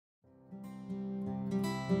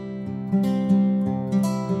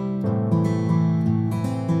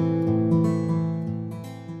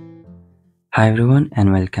Hi everyone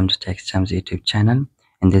and welcome to TechStam's YouTube channel.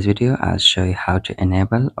 In this video, I'll show you how to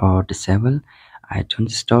enable or disable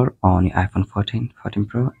iTunes Store on your iPhone 14, 14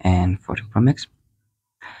 Pro and 14 Pro Max.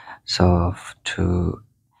 So to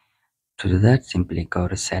do that, simply go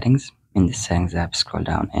to settings. In the settings app, scroll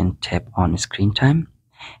down and tap on screen time.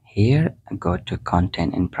 Here, go to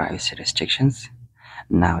content and privacy restrictions.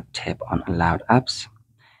 Now tap on allowed apps.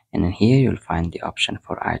 And then here you'll find the option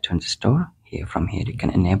for iTunes Store. From here you can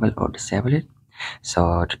enable or disable it.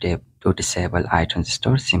 So to disable iTunes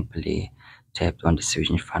Store, simply tap on the switch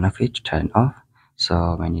in front of it to turn it off.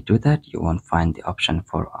 So when you do that, you won't find the option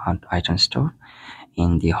for iTunes Store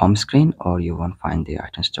in the home screen, or you won't find the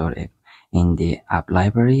iTunes Store in the app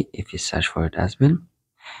library. If you search for it as well,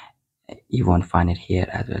 you won't find it here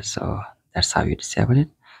as well. So that's how you disable it.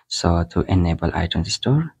 So to enable iTunes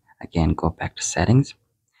Store, again go back to settings.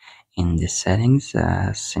 In the settings,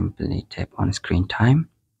 simply tap on screen time,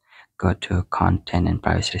 go to content and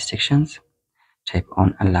privacy restrictions, tap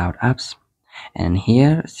on allowed apps, and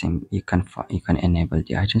here you can enable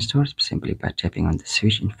the iTunes Store simply by tapping on the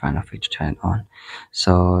switch in front of it to turn it on.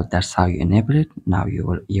 So that's how you enable it. Now you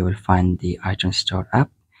will find the iTunes Store app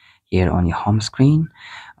here on your home screen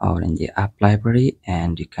or in the app library,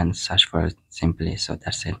 and you can search for it simply. So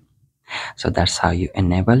that's it. So that's how you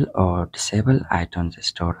enable or disable iTunes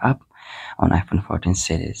Store app on iPhone 14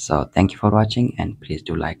 series. So thank you for watching, and please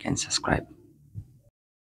do like and subscribe.